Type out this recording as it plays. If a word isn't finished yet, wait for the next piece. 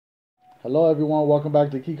Hello, everyone. Welcome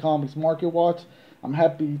back to Key Comics Market Watch. I'm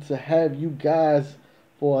happy to have you guys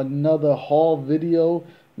for another haul video.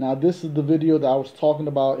 Now, this is the video that I was talking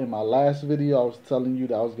about in my last video. I was telling you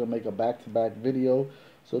that I was going to make a back-to-back video.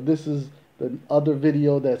 So this is the other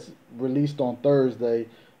video that's released on Thursday.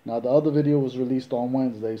 Now, the other video was released on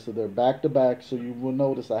Wednesday, so they're back-to-back. So you will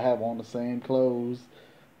notice I have on the same clothes.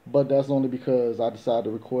 But that's only because I decided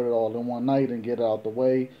to record it all in one night and get it out the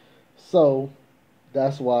way. So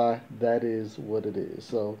that's why that is what it is.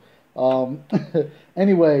 So, um,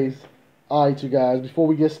 anyways, all right, you guys. Before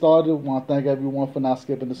we get started, I want to thank everyone for not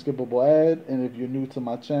skipping the skippable ad. And if you're new to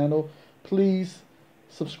my channel, please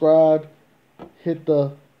subscribe, hit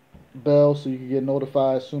the bell so you can get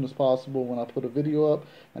notified as soon as possible when I put a video up.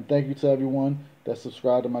 And thank you to everyone that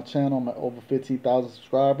subscribed to my channel. I'm at over 15,000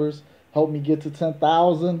 subscribers. Help me get to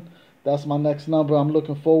 10,000. That's my next number I'm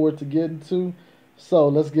looking forward to getting to. So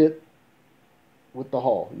let's get with the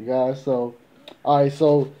haul, you guys. So, all right.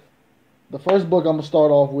 So the first book I'm gonna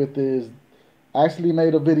start off with is I actually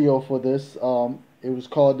made a video for this. It was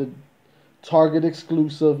called the Target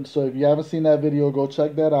exclusive. So if you haven't seen that video, go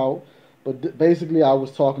check that out. But basically, I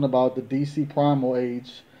was talking about the DC Primal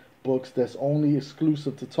Age books that's only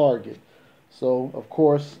exclusive to Target. So of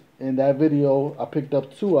course, in that video, I picked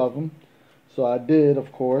up two of them. So I did,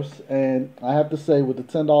 of course, and I have to say, with the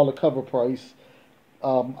 $10 cover price,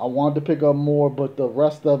 I wanted to pick up more, but the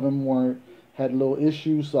rest of them weren't had little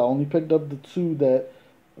issues, so I only picked up the two that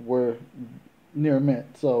were near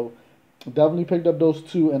mint. So definitely picked up those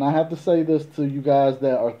two, and I have to say this to you guys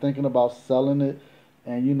that are thinking about selling it,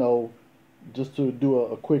 and just to do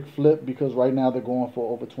a quick flip because right now they're going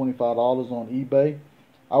for over $25 on eBay.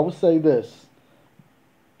 I would say this: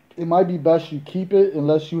 it might be best you keep it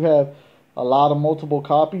unless you have a lot of multiple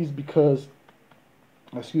copies because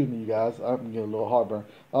excuse me, you guys, I'm getting a little heartburn.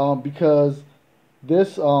 Because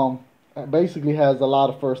this basically has a lot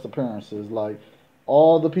of first appearances. Like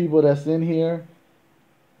all the people that's in here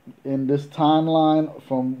in this timeline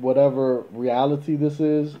from whatever reality this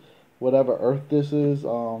is, whatever Earth this is,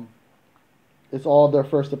 it's all their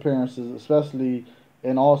first appearances. Especially,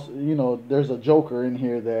 and also, there's a Joker in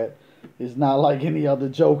here that is not like any other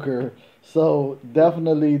Joker. So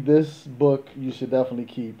definitely, this book you should definitely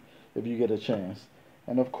keep if you get a chance.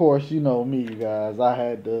 And of course, you know me, you guys.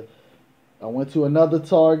 I went to another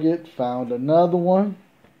Target, found another one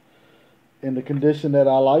in the condition that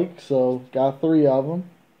I like, so got three of them.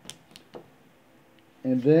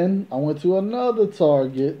 And then I went to another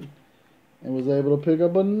Target and was able to pick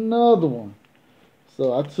up another one.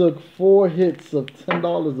 So I took four hits of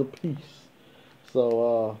 $10 a piece.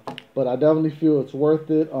 So, but I definitely feel it's worth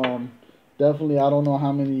it. Definitely, I don't know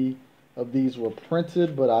how many of these were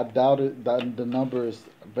printed, but I doubt it. That the number is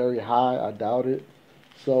very high. I doubt it.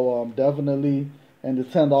 So definitely, and the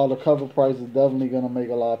 $10 cover price is definitely gonna make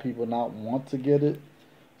a lot of people not want to get it.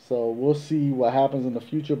 So we'll see what happens in the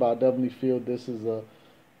future. But I definitely feel this is a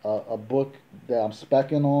book that I'm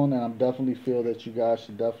specking on, and I definitely feel that you guys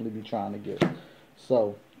should definitely be trying to get.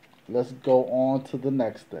 So let's go on to the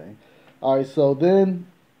next thing. All right. So then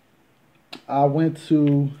I went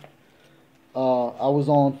to I was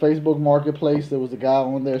on Facebook Marketplace. There was a guy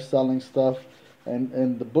on there selling stuff,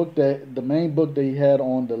 and the main book that he had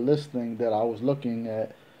on the listing that I was looking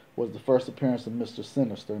at was the first appearance of Mr.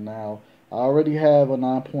 Sinister. Now I already have a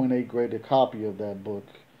 9.8 graded copy of that book,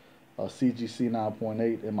 CGC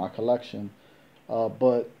 9.8 in my collection,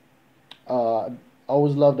 but I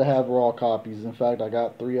always love to have raw copies. In fact, I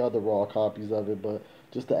got three other raw copies of it, but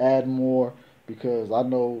just to add more because I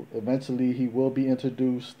know eventually he will be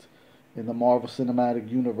introduced in the Marvel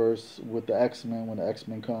Cinematic Universe with the X-Men when the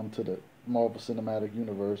X-Men come to the Marvel Cinematic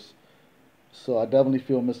Universe. So I definitely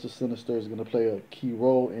feel Mr. Sinister is going to play a key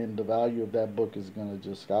role, and the value of that book is going to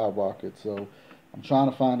just skyrocket. So I'm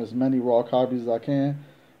trying to find as many raw copies as I can.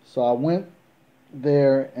 So I went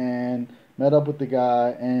there and met up with the guy,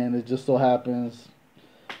 and it just so happens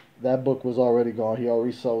that book was already gone. He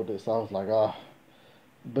already sold it. So I was like, ah.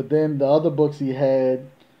 But then the other books he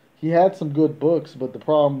had some good books, but the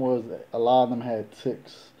problem was a lot of them had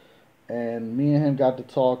ticks. And me and him got to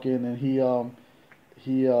talking, and he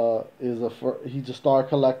just started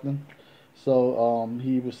collecting. So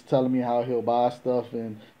he was telling me how he'll buy stuff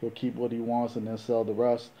and he'll keep what he wants and then sell the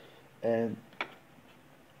rest. And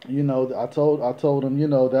I told him,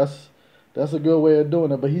 that's a good way of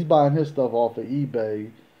doing it. But he's buying his stuff off of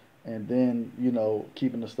eBay, and then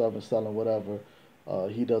keeping the stuff and selling whatever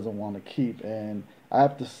he doesn't want to keep. And I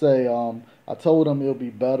have to say, I told him it'll be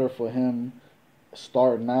better for him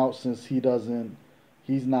starting out since he's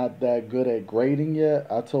not that good at grading yet.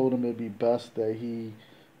 I told him it'd be best that he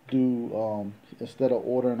do, instead of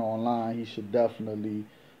ordering online, he should definitely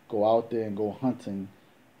go out there and go hunting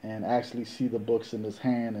and actually see the books in his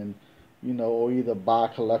hand, and or either buy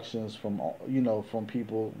collections from from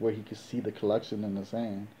people where he can see the collection in his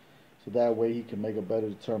hand, so that way he can make a better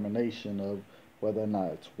determination of whether or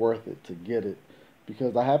not it's worth it to get it.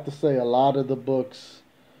 Because I have to say, a lot of the books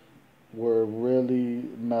were really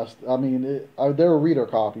messed. I mean, they were reader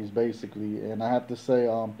copies basically, and I have to say,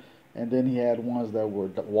 and then he had ones that were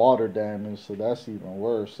water damaged, so that's even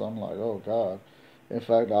worse. I'm like, oh god. In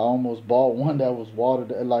fact, I almost bought one that was water,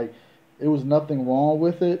 like it was nothing wrong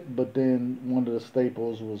with it, but then one of the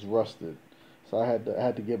staples was rusted, so I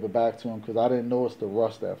had to give it back to him because I didn't notice the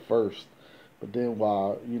rust at first. But then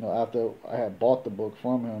while after I had bought the book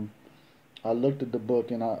from him, I looked at the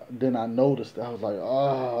book and I noticed, I was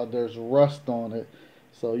like, there's rust on it.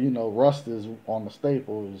 So rust is on the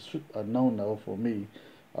staple is a no-no for me,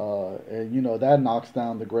 and that knocks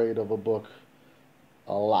down the grade of a book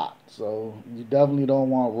a lot. So you definitely don't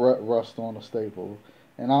want rust on a staple.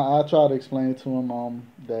 And I try to explain to him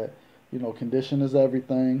that condition is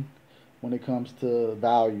everything when it comes to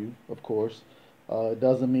value, of course. It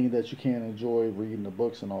doesn't mean that you can't enjoy reading the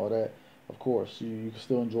books and all that. Of course, you can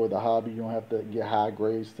still enjoy the hobby. You don't have to get high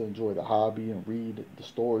grades to enjoy the hobby and read the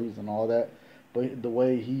stories and all that. But the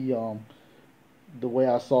way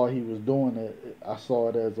I saw he was doing it, I saw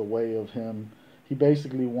it as a way of him. He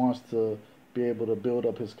basically wants to be able to build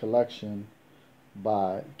up his collection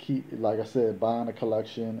by like I said, buying a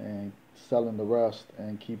collection and selling the rest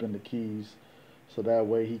and keeping the keys, so that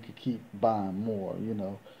way he could keep buying more.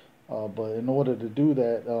 But in order to do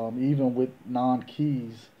that, even with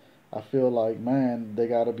non-keys, I feel like, man, they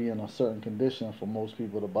got to be in a certain condition for most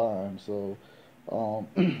people to buy them. So,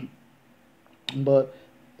 but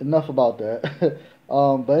enough about that.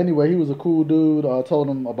 But anyway, he was a cool dude. I told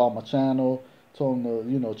him about my channel. Told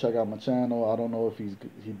him to check out my channel. I don't know if he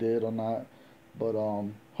did or not, but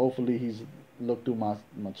hopefully he's looked through my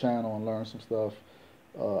channel and learned some stuff.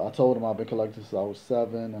 I told him I've been collecting since I was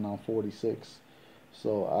 7 and I'm 46,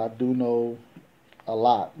 so I do know a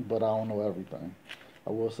lot, but I don't know everything. I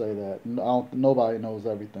will say that nobody knows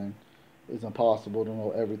everything. It's impossible to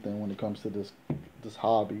know everything when it comes to this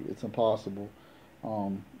hobby. It's impossible.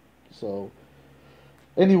 So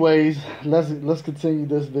anyways, let's continue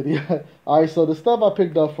this video. All right, so the stuff I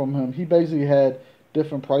picked up from him, he basically had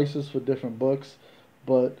different prices for different books,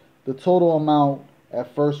 but the total amount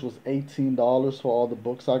at first was $18 for all the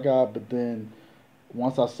books I got. But then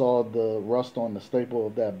once I saw the rust on the staple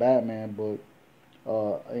of that Batman book,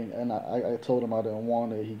 and I told him I didn't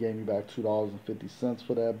want it, he gave me back $2.50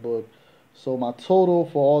 for that book. So my total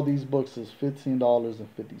for all these books is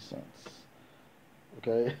 $15.50.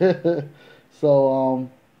 Okay. So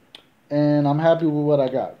and I'm happy with what I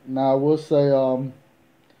got. Now I will say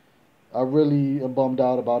I really am bummed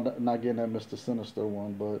out about not getting that Mr. Sinister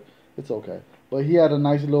one, but it's okay. But he had a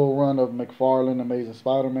nice little run of McFarlane Amazing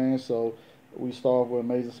Spider-Man, so we start with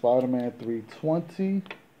Amazing Spider-Man 320,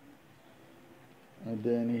 and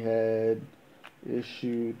then he had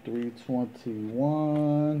issue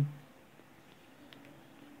 321,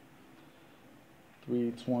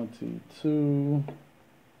 322,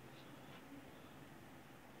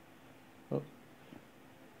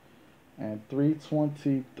 and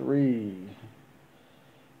 323.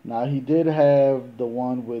 Now he did have the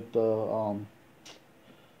one with the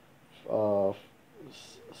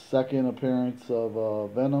second appearance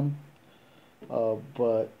of Venom,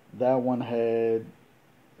 but that one it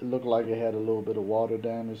looked like it had a little bit of water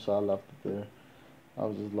damage, so I left it there. I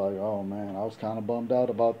was just like, oh man, I was kind of bummed out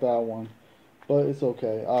about that one, but it's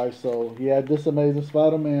okay. All right, so he had this Amazing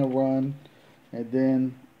Spider-Man run, and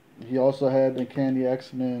then he also had the Candy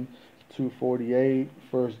X-Men 248,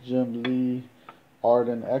 first Jim Lee art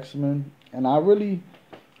and X-Men, and I really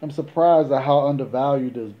am surprised at how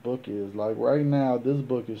undervalued this book is. Like right now, this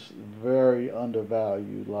book is very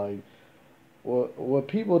undervalued. Like what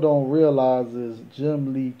people don't realize is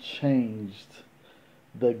Jim Lee changed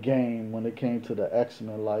the game when it came to the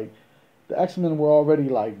X-Men. Like the X-Men were already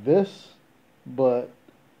like this, but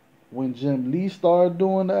when Jim Lee started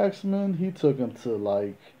doing the X-Men, he took them to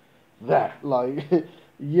like that. Like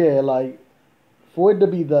yeah, like for it to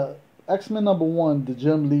be the X-Men #1, the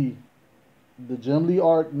Jim Lee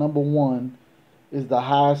art #1 is the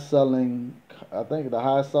highest selling, I think the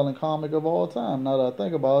highest selling comic of all time. Now that I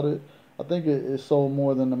think about it, I think it sold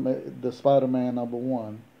more than the Spider-Man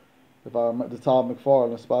 #1. If I remember, the Todd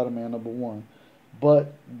McFarlane Spider-Man #1.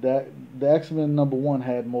 But that the X-Men #1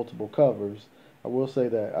 had multiple covers. I will say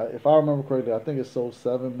that. If I remember correctly, I think it sold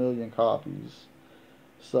 7 million copies.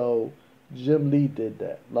 So Jim Lee did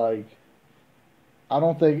that. Like, I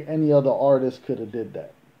don't think any other artist could have did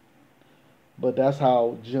that. But that's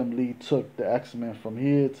how Jim Lee took the X-Men from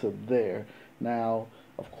here to there. Now,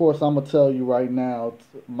 of course, I'm gonna tell you right now,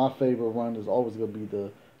 my favorite run is always gonna be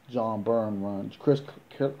the John Byrne run. Chris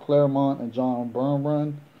Claremont and John Byrne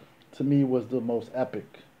run to me was the most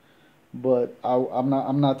epic. But I'm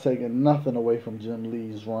not taking nothing away from Jim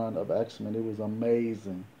Lee's run of X-Men. It was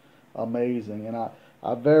amazing, amazing, and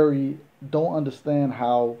I very don't understand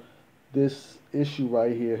how this issue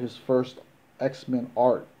right here, his first X-Men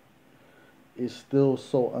art, is still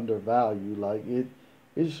so undervalued. Like it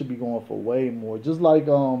should be going for way more. Just like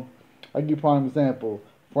I give you a prime example,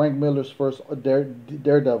 Frank Miller's first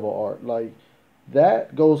Daredevil art. Like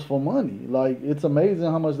that goes for money. Like it's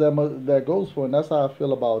amazing how much that goes for, and that's how I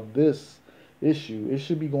feel about this issue. It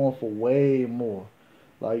should be going for way more.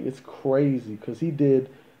 Like it's crazy because he did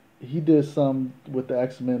some with the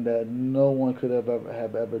X-Men that no one could have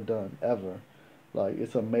ever done ever. Like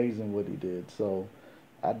it's amazing what he did. So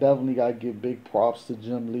I definitely gotta give big props to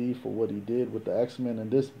Jim Lee for what he did with the X-Men,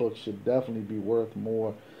 and this book should definitely be worth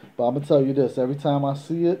more. But I'm gonna tell you this: every time I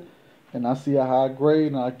see it, and I see a high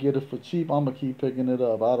grade, and I get it for cheap, I'm gonna keep picking it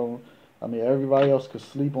up. I mean, everybody else could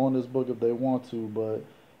sleep on this book if they want to, but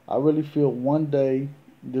I really feel one day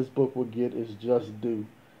this book will get its just due,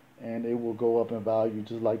 and it will go up in value,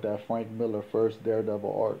 just like that Frank Miller first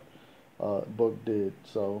Daredevil art book did.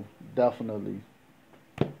 So definitely.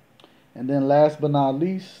 And then last but not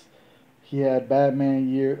least, he had Batman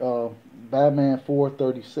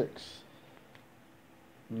 436.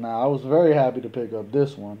 Now I was very happy to pick up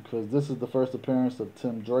this one because this is the first appearance of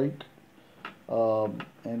Tim Drake, and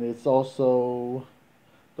it's also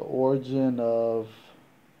the origin of.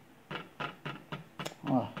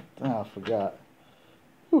 Oh, damn, I forgot.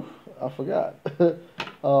 Whew, I forgot.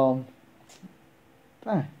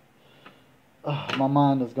 Dang. My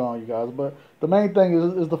mind is gone, you guys. But the main thing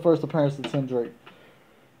is the first appearance of Tim Drake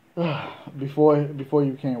before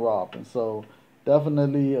he became Robin. So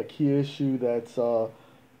definitely a key issue that's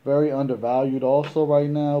very undervalued also right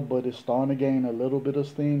now, but it's starting to gain a little bit of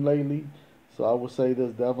steam lately. So I would say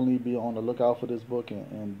this, definitely be on the lookout for this book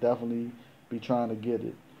and definitely be trying to get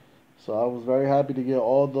it. So I was very happy to get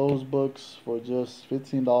all those books for just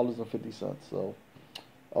 $15.50. So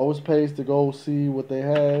always pays to go see what they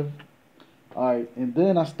have. Alright, and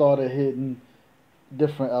then I started hitting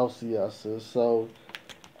different LCSs. So,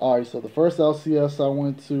 alright, so the first LCS I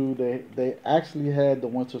went to, they actually had the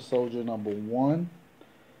Winter Soldier #1,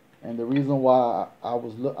 and the reason why I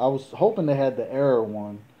was hoping they had the Arrow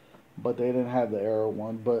one, but they didn't have the Arrow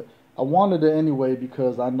one. But I wanted it anyway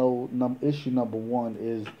because I know issue #1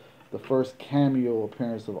 is the first cameo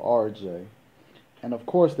appearance of RJ, and of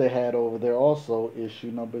course they had over there also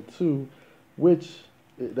issue #2, which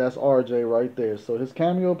that's RJ right there. So his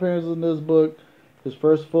cameo appearance in this book, his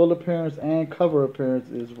first full appearance and cover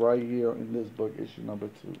appearance is right here in this book, issue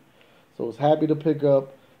 #2. So I was happy to pick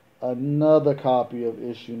up another copy of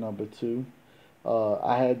issue #2.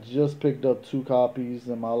 I had just picked up 2 copies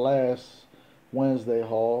in my last Wednesday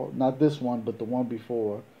haul. Not this one, but the one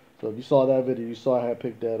before. So if you saw that video, you saw I had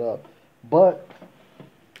picked that up. But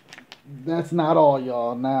that's not all,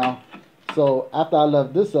 y'all. Now, so after I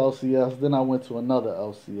left this LCS, then I went to another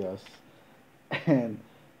LCS, and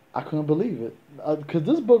I couldn't believe it. Because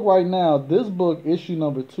this book right now, this book, issue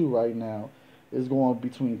 #2 right now, is going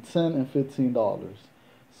between $10 and $15.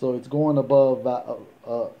 So it's going above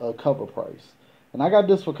a cover price. And I got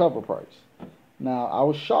this for cover price. Now, I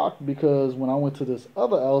was shocked because when I went to this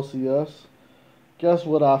other LCS, guess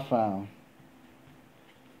what I found?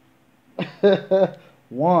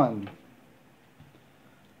 1,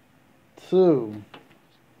 2,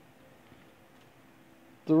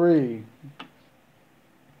 3,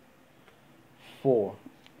 4.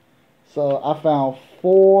 So I found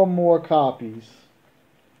 4 more copies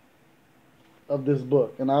of this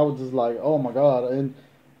book, and I was just like, oh my god. And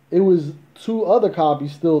it was 2 other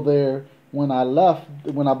copies still there when I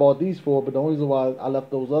bought these 4, but the only reason why I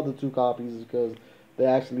left those other 2 copies is because they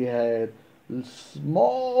actually had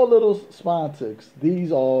small little spine ticks.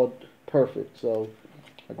 These are perfect, so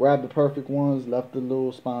I grabbed the perfect ones, left the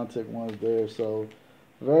little spine tick ones there. So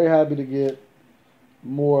very happy to get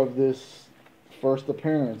more of this first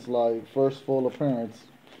appearance, like first full appearance.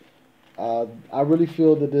 I really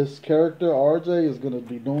feel that this character RJ is going to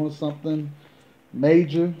be doing something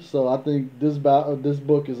major, so I think this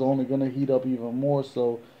book is only going to heat up even more.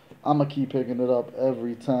 So I'm gonna keep picking it up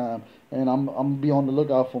every time, and I'm gonna be on the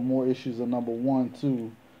lookout for more issues of #1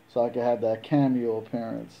 too, so I can have that cameo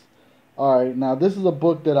appearance. All right, now this is a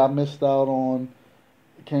book that I missed out on.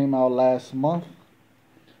 It came out last month,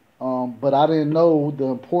 but I didn't know the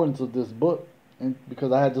importance of this book and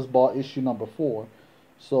because I had just bought issue number 4.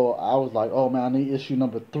 So I was like, oh man, I need issue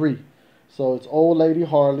number 3. So it's Old Lady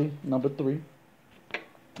Harley, number 3.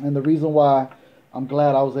 And the reason why I'm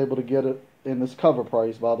glad I was able to get it in this cover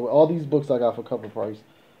price, by the way, all these books I got for cover price,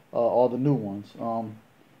 all the new ones.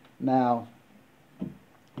 Now,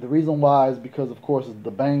 the reason why is because, of course, it's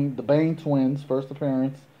the Bane twins, first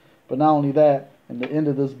appearance. But not only that, in the end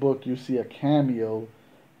of this book, you see a cameo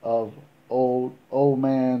of old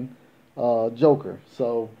man Joker.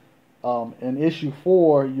 So in issue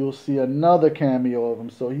 4, you'll see another cameo of him.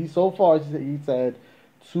 So so far he's had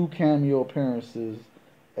 2 cameo appearances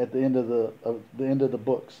at the end of the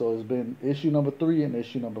book. So it's been issue number 3 and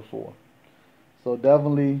issue number 4. So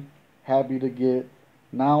definitely happy to get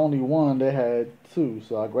not only 1, they had 2.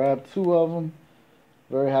 So I grabbed 2 of them.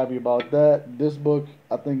 Very happy about that. This book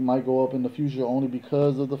I think might go up in the future only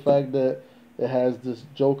because of the fact that it has this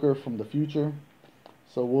Joker from the future.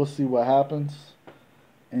 So we'll see what happens.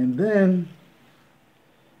 And then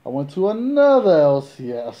I went to another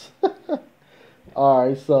LCS.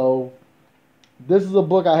 Alright, so this is a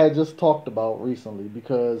book I had just talked about recently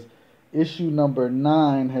because issue number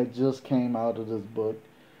 9 had just came out of this book.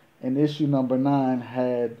 And issue number 9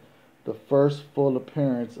 had the first full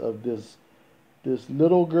appearance of this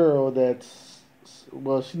little girl that's,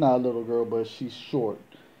 well, she's not a little girl, but she's short.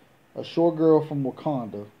 A short girl from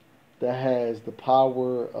Wakanda that has the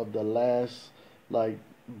power of the last, like,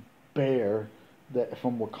 bear that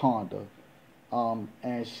from Wakanda.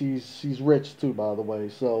 And she's rich too, by the way.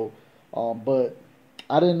 So, but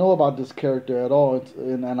I didn't know about this character at all.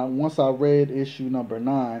 Once I read issue number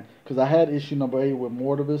 9, because I had issue number 8 with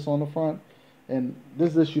Mortivis on the front, and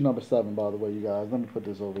this is issue number 7, by the way, you guys. Let me put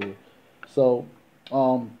this over here. So,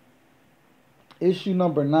 issue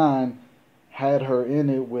number 9 had her in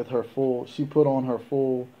it with her full. She put on her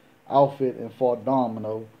full outfit and fought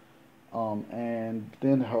Domino. And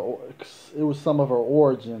then it was some of her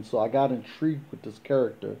origin, so I got intrigued with this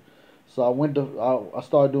character. So I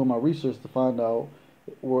started doing my research to find out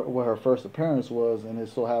where her first appearance was, and it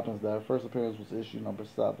so happens that her first appearance was issue number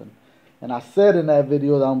 7. And I said in that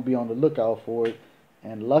video that I'm gonna be on the lookout for it,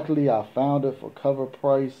 and luckily I found it for cover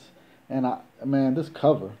price. And man, this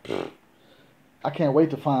cover, I can't wait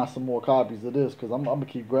to find some more copies of this because I'm gonna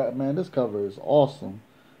keep grabbing. Man, this cover is awesome.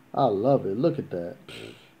 I love it. Look at that.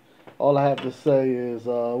 All I have to say is,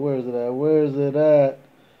 where is it at? Where is it at?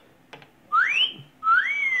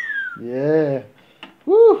 Yeah.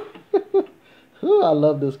 Woo! I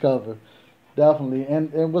love this cover. Definitely.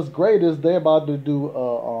 And what's great is they're about to do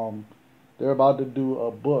a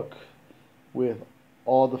book with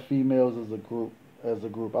all the females as a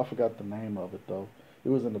group. I forgot the name of it though. It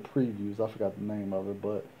was in the previews. I forgot the name of it,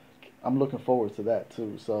 but I'm looking forward to that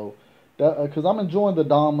too. So that because I'm enjoying the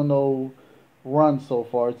Domino run so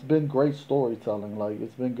far. It's been great storytelling. Like,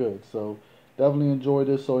 it's been good. So definitely enjoyed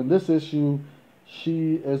this. So in this issue,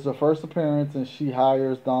 she is the first appearance, and she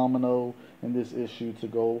hires Domino in this issue to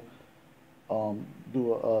go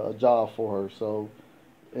do a job for her. So,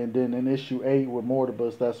 and then in issue 8 with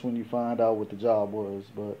Mortimus, that's when you find out what the job was.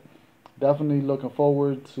 But definitely looking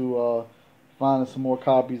forward to finding some more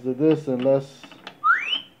copies of this, and let's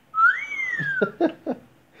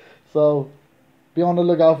so be on the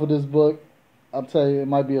lookout for this book. I'll tell you, it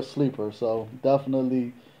might be a sleeper, so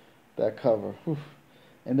definitely that cover. Whew.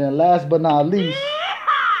 And then last but not least,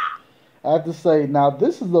 I have to say, now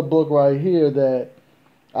this is a book right here that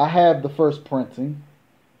I have the first printing,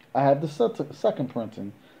 I have the second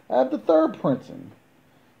printing, I have the third printing,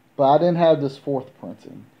 but I didn't have this 4th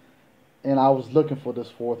printing. And I was looking for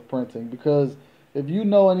this 4th printing because if you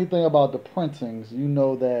know anything about the printings, you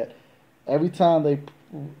know that every time they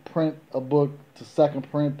print a book to second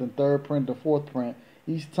print and third print and 4th print,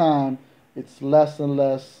 each time it's less and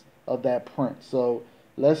less of that print. So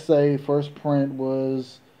let's say first print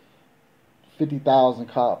was 50,000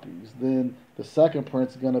 copies, then the second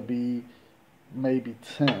print's gonna be maybe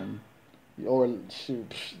 10, or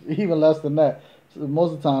shoot, even less than that. So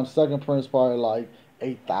most of the time, second print's probably like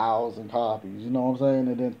 8,000 copies. You know what I'm saying?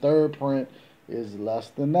 And then third print is less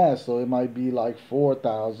than that, so it might be like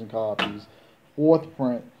 4,000 copies. 4th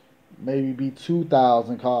print maybe be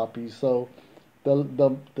 2,000 copies. So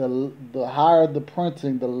the higher the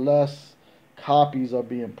printing, the less copies are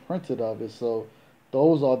being printed of it. So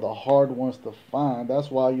those are the hard ones to find. That's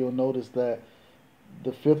why you'll notice that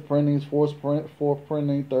the 5th printings, 4th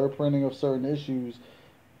printing, 3rd printing of certain issues,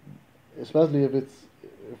 especially if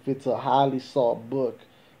it's a highly sought book,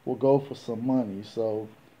 will go for some money. So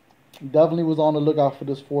definitely was on the lookout for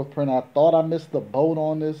this 4th print. I thought I missed the boat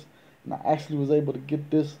on this, and I actually was able to get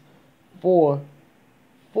this for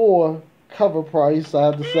cover price. I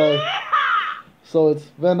have to say, So it's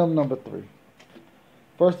Venom number 3.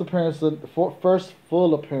 First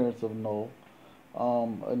full appearance of Noel.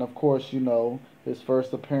 And of course, you know, his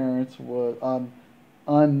first appearance was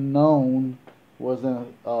unknown was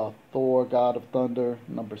in Thor: God of Thunder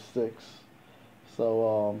number 6.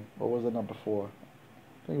 So or was it number 4?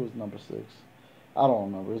 I think it was number 6. I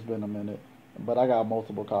don't remember. It's been a minute, but I got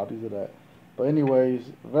multiple copies of that. But anyways,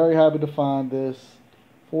 very happy to find this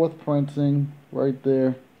 4th printing right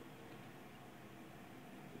there.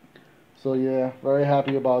 So yeah, very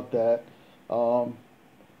happy about that. Um,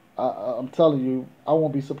 I'm telling you, I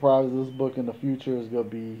won't be surprised if this book in the future is gonna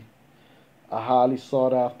be a highly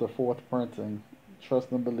sought after 4th printing.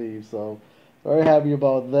 Trust and believe. So very happy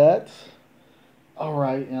about that. All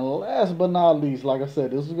right, and last but not least, like I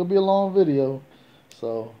said, this is gonna be a long video,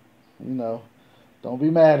 so you know, don't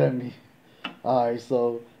be mad at me. All right,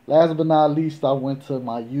 so last but not least, I went to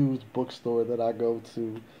my used bookstore that I go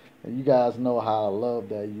to, and you guys know how I love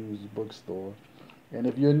that used bookstore. And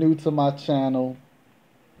if you're new to my channel,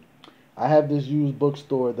 I have this used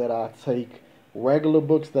bookstore that I take regular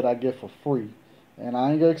books that I get for free. And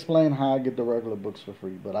I ain't gonna explain how I get the regular books for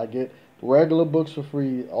free, but I get regular books for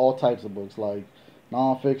free, all types of books like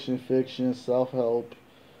nonfiction, fiction, self-help,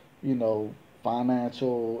 you know,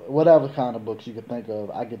 financial, whatever kind of books you could think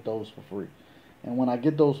of, I get those for free. And when I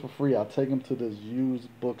get those for free, I take them to this used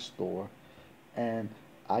bookstore and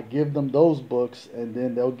I give them those books, and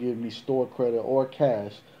then they'll give me store credit or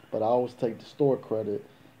cash, but I always take the store credit,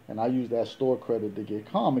 and I use that store credit to get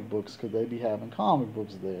comic books because they be having comic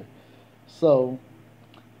books there. So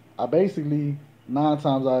I basically 9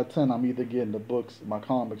 times out of 10, I'm either getting the books, my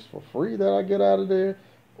comics for free that I get out of there,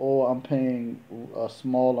 or I'm paying a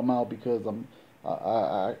small amount because I'm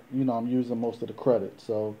using most of the credit.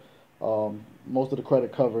 So most of the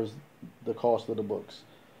credit covers the cost of the books.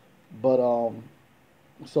 But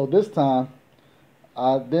so this time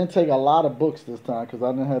I didn't take a lot of books this time because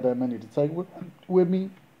I didn't have that many to take with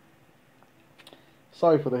me.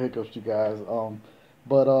 Sorry for the hiccups, you guys.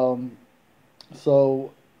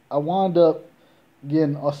 So I wound up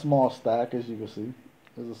getting a small stack, as you can see.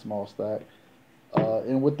 There's a small stack.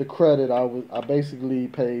 And with the credit, I basically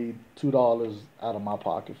paid $2 out of my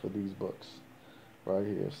pocket for these books right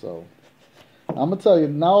here. So I'm gonna tell you,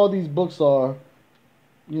 now all these books are,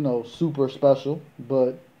 you know, super special,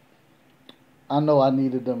 but I know I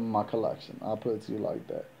needed them in my collection. I'll put it to you like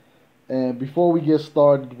that. And before we get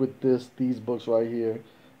started with these books right here,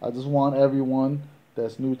 I just want everyone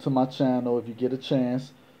that's new to my channel, if you get a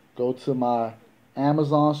chance, go to my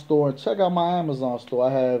Amazon store and check out my Amazon store.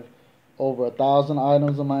 I have over 1,000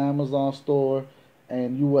 items in my Amazon store,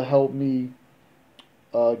 and you will help me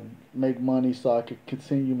make money so I could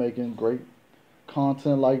continue making great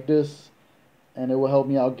content like this, and it will help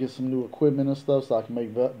me out get some new equipment and stuff so I can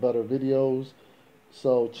make better videos.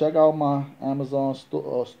 So check out my Amazon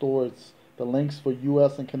store. The links for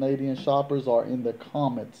US and Canadian shoppers are in the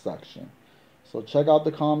comment section. So check out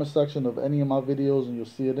the comment section of any of my videos and you'll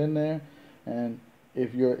see it in there. And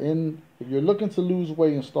if you're looking to lose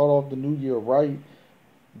weight and start off the new year right,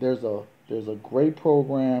 there's a great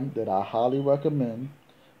program that I highly recommend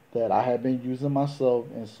that I have been using myself,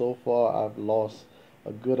 and so far I've lost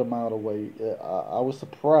a good amount of weight. I was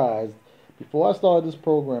surprised. Before I started this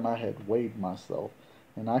program, I had weighed myself,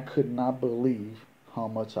 and I could not believe how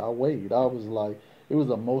much I weighed. I was like, it was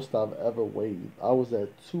the most I've ever weighed. I was at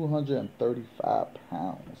 235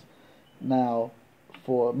 pounds. Now,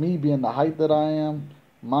 for me being the height that I am,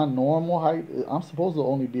 my normal height, I'm supposed to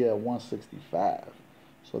only be at 165.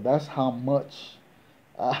 So that's how much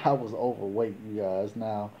I was overweight, you guys.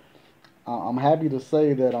 Now, I'm happy to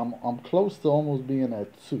say that I'm close to almost being at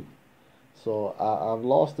 2. So I've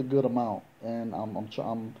lost a good amount, and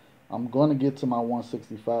I'm going to get to my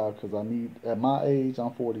 165 because I need, at my age,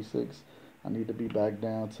 I'm 46. I need to be back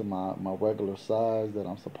down to my regular size that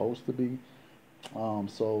I'm supposed to be.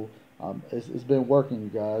 It's been working, you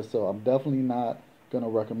guys. So I'm definitely not going to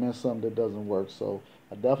recommend something that doesn't work. So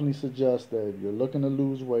I definitely suggest that if you're looking to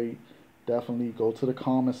lose weight, definitely go to the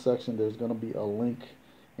comment section. There's going to be a link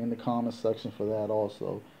in the comment section for that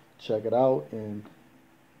also. Check it out, and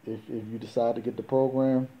if you decide to get the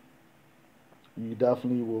program, you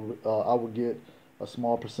definitely will. I will get a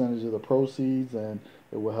small percentage of the proceeds, and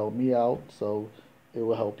it will help me out. So it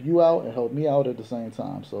will help you out and help me out at the same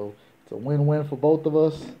time. So it's a win-win for both of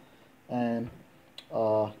us, and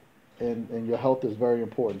your health is very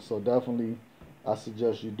important. So definitely, I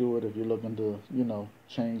suggest you do it if you're looking to, you know,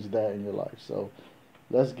 change that in your life. So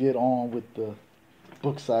let's get on with the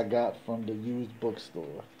books I got from the used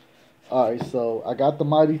bookstore. Alright, so I got the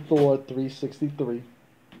Mighty Thor 363.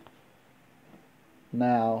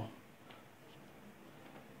 Now,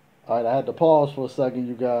 All right, I had to pause for a second,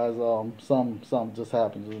 you guys. Some just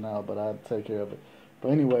happened just now, but I had to take care of it. But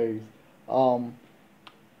anyways, um,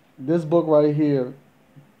 this book right here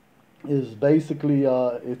is basically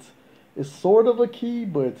it's sort of a key,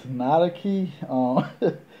 but it's not a key. All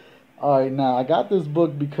right, now I got this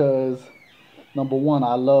book because number one,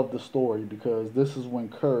 I love the story because this is when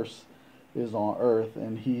Curse is on Earth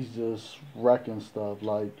and he's just wrecking stuff.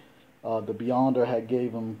 Like the Beyonder had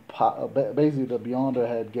gave him basically the Beyonder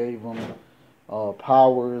had gave him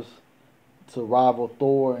powers to rival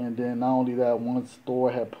Thor, and then not only that, once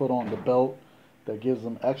Thor had put on the belt that gives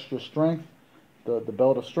him extra strength, the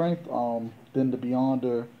belt of strength, then the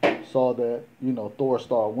Beyonder saw that Thor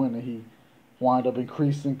started winning. He wind up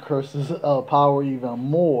increasing Curse's power even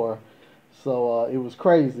more. So it was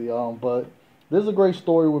crazy. But there's a great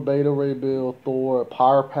story with Beta Ray Bill, Thor,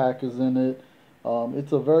 Power Pack is in it.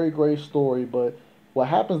 It's a very great story, but what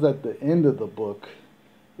happens at the end of the book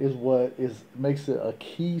is what makes it a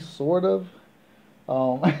key, sort of.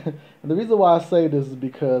 And the reason why I say this is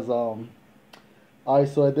because, all right,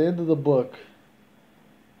 so at the end of the book,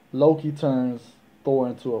 Loki turns Thor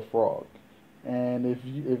into a frog. And if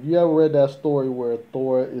you ever read that story where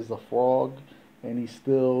Thor is a frog and he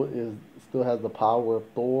still has the power of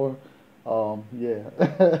Thor,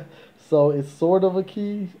 yeah. So it's sort of a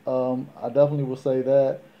key. I definitely will say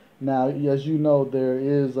that. Now, as you know, there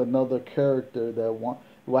is another character that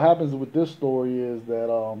what happens with this story is that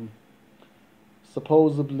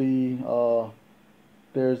supposedly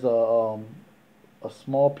there's a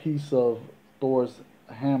small piece of Thor's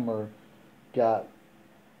hammer got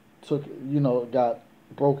got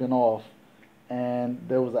broken off, and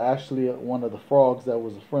there was actually one of the frogs that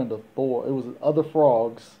was a friend of Thor. It was other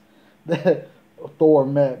frogs that Thor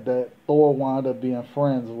met that Thor wound up being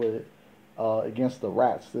friends with against the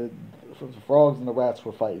rats. The frogs and the rats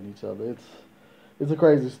were fighting each other. It's a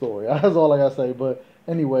crazy story. That's all I gotta say. But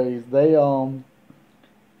anyways, they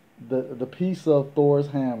the piece of Thor's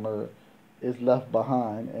hammer is left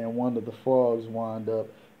behind, and one of the frogs wind up.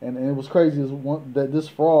 And it was crazy that this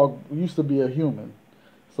frog used to be a human,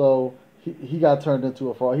 so he got turned into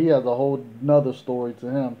a frog. He has a whole nother story to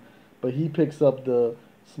him, but he picks up the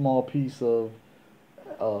small piece of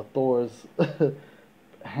Thor's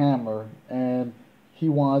hammer, and he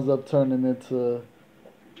winds up turning into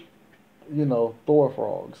Thor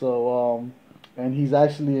frog. So and he's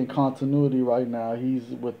actually in continuity right now. He's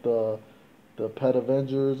with the Pet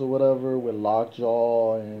Avengers or whatever with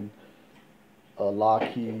Lockjaw and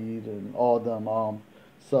Lockheed and all of them.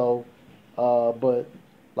 But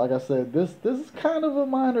like I said, this is kind of a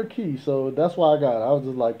minor key, so that's why I got it. I was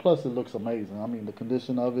just like, plus it looks amazing. I mean, the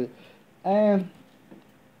condition of it, and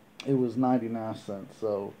it was 99 cents.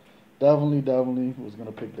 So definitely was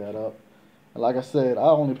gonna pick that up. And like I said, I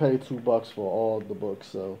only paid $2 for all the books,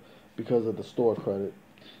 so because of the store credit.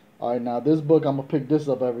 All right, now this book I'm gonna pick this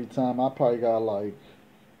up every time. I probably got like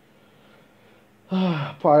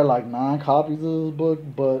probably like 9 copies of this book,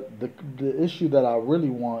 but the issue that I really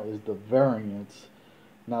want is the variants.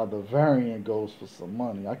 Now the variant goes for some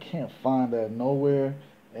money. I can't find that nowhere,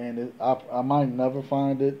 and I might never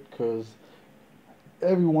find it because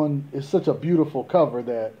everyone it's such a beautiful cover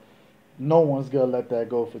that no one's gonna let that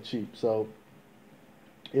go for cheap. So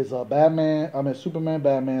it's a Superman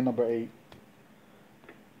Batman #8,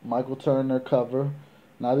 Michael Turner cover.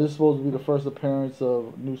 Now this is supposed to be the first appearance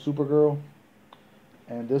of new Supergirl,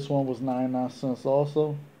 and this one was 99 cents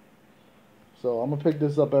also. So I'm gonna pick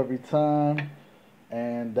this up every time.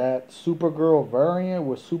 And that Supergirl variant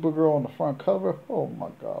with Supergirl on the front cover, oh my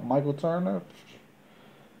God, Michael Turner,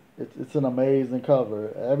 it's an amazing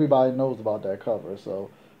cover. Everybody knows about that cover, so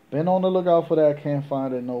been on the lookout for that. Can't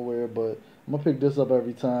find it nowhere, but I'm gonna pick this up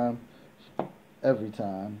every time. Every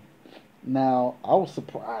time. Now I was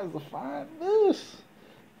surprised to find this.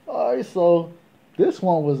 All right, so this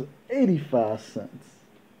one was 85 cents,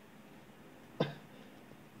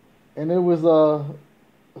 and it was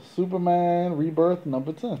Superman Rebirth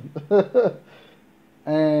 #10,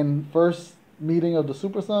 and first meeting of the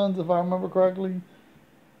Super Sons, if I remember correctly,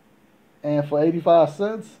 and for 85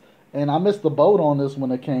 cents. And I missed the boat on this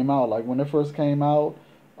when it came out. Like when it first came out,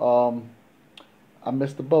 I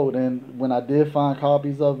missed the boat, and when I did find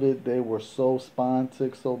copies of it, they were so spine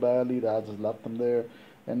ticked so badly that I just left them there.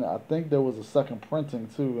 And I think there was a second printing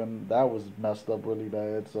too, and that was messed up really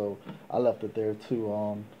bad, so I left it there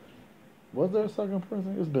too. Was there a second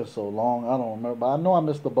printing? It's been so long, I don't remember. But I know I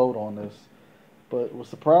missed the boat on this. But was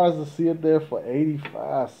surprised to see it there for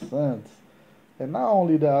 85 cents. And not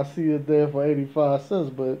only did I see it there for 85 cents,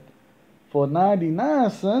 but for 99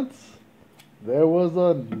 cents, there was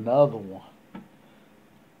another one.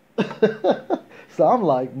 So I'm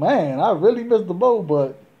like, man, I really missed the boat,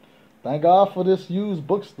 but thank God for this used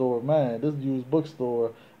bookstore, man. This used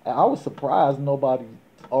bookstore. I was surprised nobody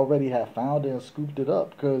already had found it and scooped it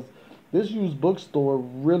up, because this used bookstore,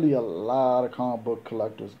 really a lot of comic book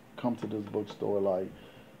collectors come to this bookstore. Like,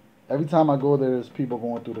 every time I go there, there's people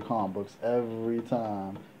going through the comic books every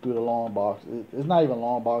time through the long box. It's not even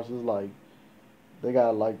long boxes. Like, they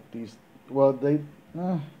got like these. Well,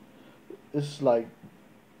 eh, it's like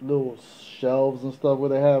little shelves and stuff where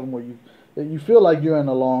they have them where you feel like you're in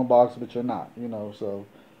a long box, but you're not. So,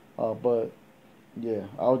 but yeah,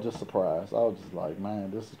 I was just surprised. I was just like,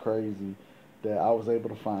 man, this is crazy that I was able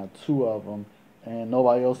to find two of them and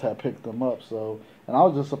nobody else had picked them up. So, and I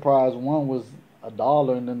was just surprised one was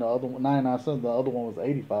 $1 and then the other one 99 cents. The other one was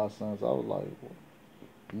 85 cents. I was like,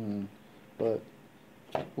 but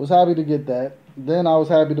was happy to get that. Then I was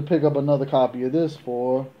happy to pick up another copy of this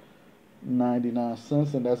for 99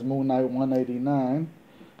 cents, and that's Moon Knight 189.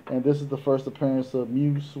 And this is the first appearance of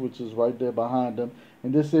Muse, which is right there behind him.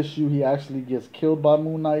 In this issue, he actually gets killed by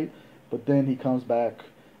Moon Knight, but then he comes back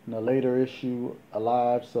in a later issue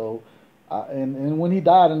alive. So, and when he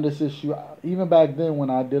died in this issue, even back then when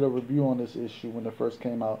I did a review on this issue when it first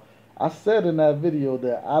came out, I said in that video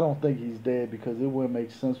that I don't think he's dead because it wouldn't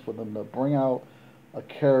make sense for them to bring out a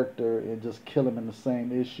character and just kill him in the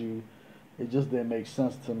same issue. It just didn't make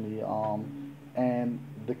sense to me. And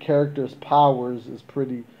the character's powers is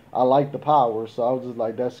pretty. I like the powers, so I was just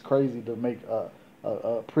like, that's crazy to make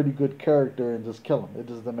a pretty good character and just kill him. It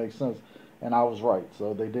just didn't make sense, and I was right.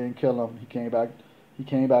 So they didn't kill him. He came back. He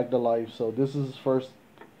came back to life. So this is his first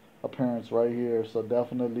appearance right here. So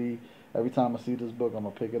definitely, every time I see this book, I'm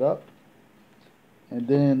gonna pick it up. And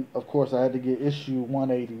then, of course, I had to get issue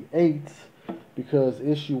 188 because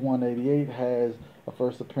issue 188 has a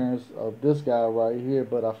first appearance of this guy right here,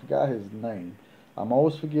 but I forgot his name. I'm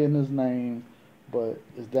always forgetting his name, but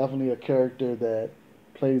it's definitely a character that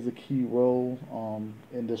plays a key role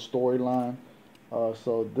in this storyline.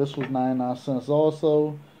 So this was 99 cents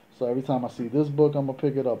also. So every time I see this book, I'm going to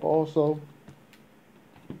pick it up also.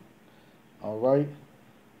 All right.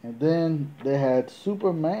 And then they had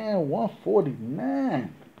Superman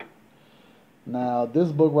 149. Now this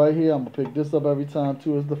book right here, I'm gonna pick this up every time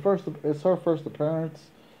too. It's her first appearance.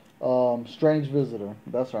 Strange Visitor.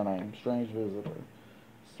 That's her name. Strange Visitor.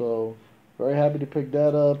 So very happy to pick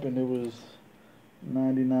that up, and it was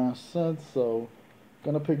 99 cents. So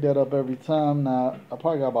gonna pick that up every time. Now I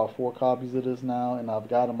probably got about 4 copies of this now, and I've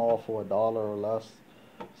got them all for $1 or less.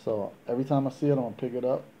 So every time I see it, I'm gonna pick it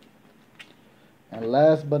up. And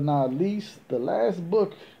last but not least, the last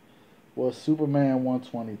book was Superman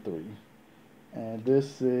 123. And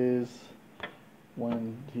this is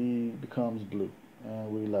when he becomes blue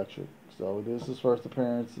and we electric. So this is his first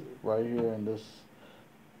appearance right here in this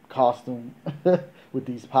costume with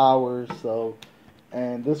these powers. So,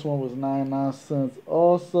 and this one was 99 cents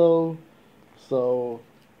also. So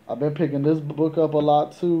I've been picking this book up a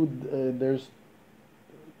lot too. There's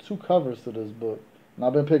 2 covers to this book. And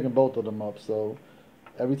I've been picking both of them up, so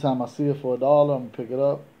every time I see it for $1, I'm gonna pick it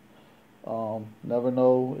up. Never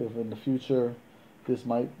know if in the future this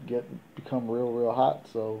might become real hot.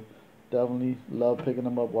 So definitely love picking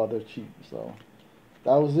them up while they're cheap. So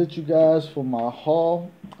that was it, you guys, for my haul.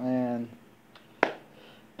 And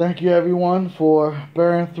thank you everyone for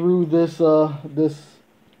bearing through this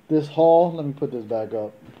this haul. Let me put this back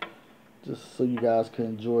up just so you guys can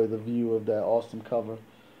enjoy the view of that awesome cover.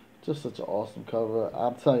 Just such an awesome cover.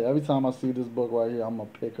 I'm telling you, every time I see this book right here, I'm going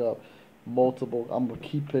to pick up multiple. I'm going to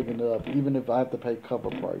keep picking it up, even if I have to pay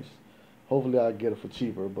cover price. Hopefully I get it for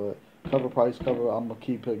cheaper, but cover price, I'm going to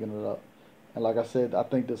keep picking it up. And like I said, I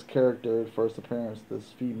think this character, first appearance,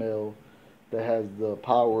 this female that has the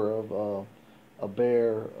power of a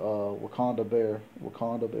bear, Wakanda bear,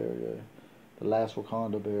 yeah. The last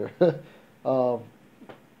Wakanda bear.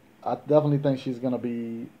 I definitely think she's going to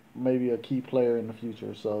be maybe a key player in the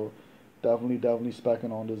future. So definitely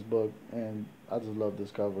specking on this book, and I just love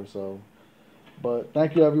this cover. So, but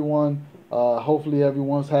thank you everyone. Hopefully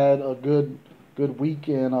everyone's had a good week,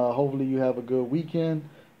 and hopefully you have a good weekend.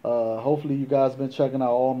 Hopefully you guys been checking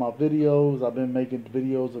out all my videos. I've been making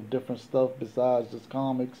videos of different stuff besides just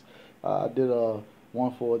comics. I did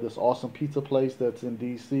one for this awesome pizza place that's in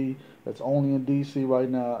DC. That's only in DC right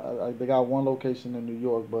now. They got one location in New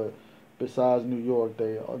York, but besides New York,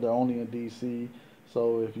 they're only in DC.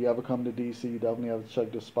 So if you ever come to DC, you definitely have to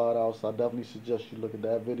check this spot out. So I definitely suggest you look at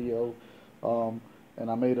that video. And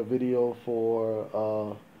I made a video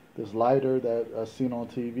for this lighter that I seen on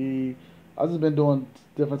TV. I've just been doing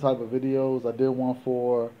different type of videos. I did one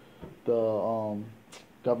for the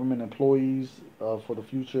government employees for the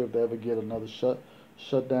future. If they ever get another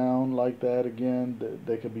shutdown like that again,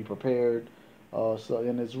 they could be prepared.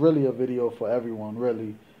 And it's really a video for everyone.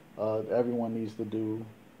 Really, everyone needs to do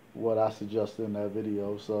what I suggested in that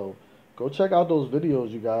video. So go check out those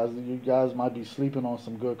videos, you guys. You guys might be sleeping on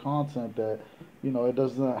some good content that, it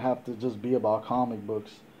doesn't have to just be about comic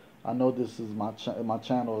books. I know this is my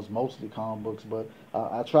channel is mostly comic books, but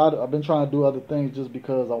I've been trying to do other things just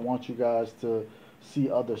because I want you guys to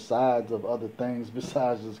see other sides of other things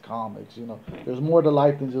besides just comics. There's more to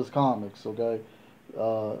life than just comics. Okay,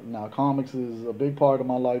 now comics is a big part of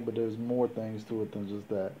my life, but there's more things to it than just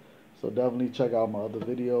that. So definitely check out my other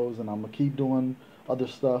videos, and I'm gonna keep doing other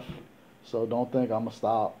stuff. So don't think I'm gonna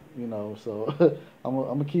stop. So I'm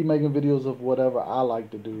gonna keep making videos of whatever I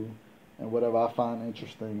like to do and whatever I find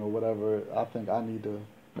interesting or whatever I think I need to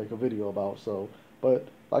make a video about. So, but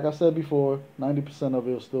like I said before, 90% of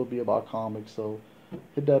it will still be about comics. So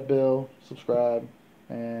hit that bell, subscribe,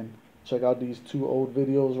 and check out these 2 old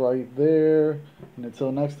videos right there. And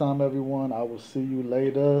until next time, everyone, I will see you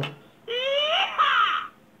later.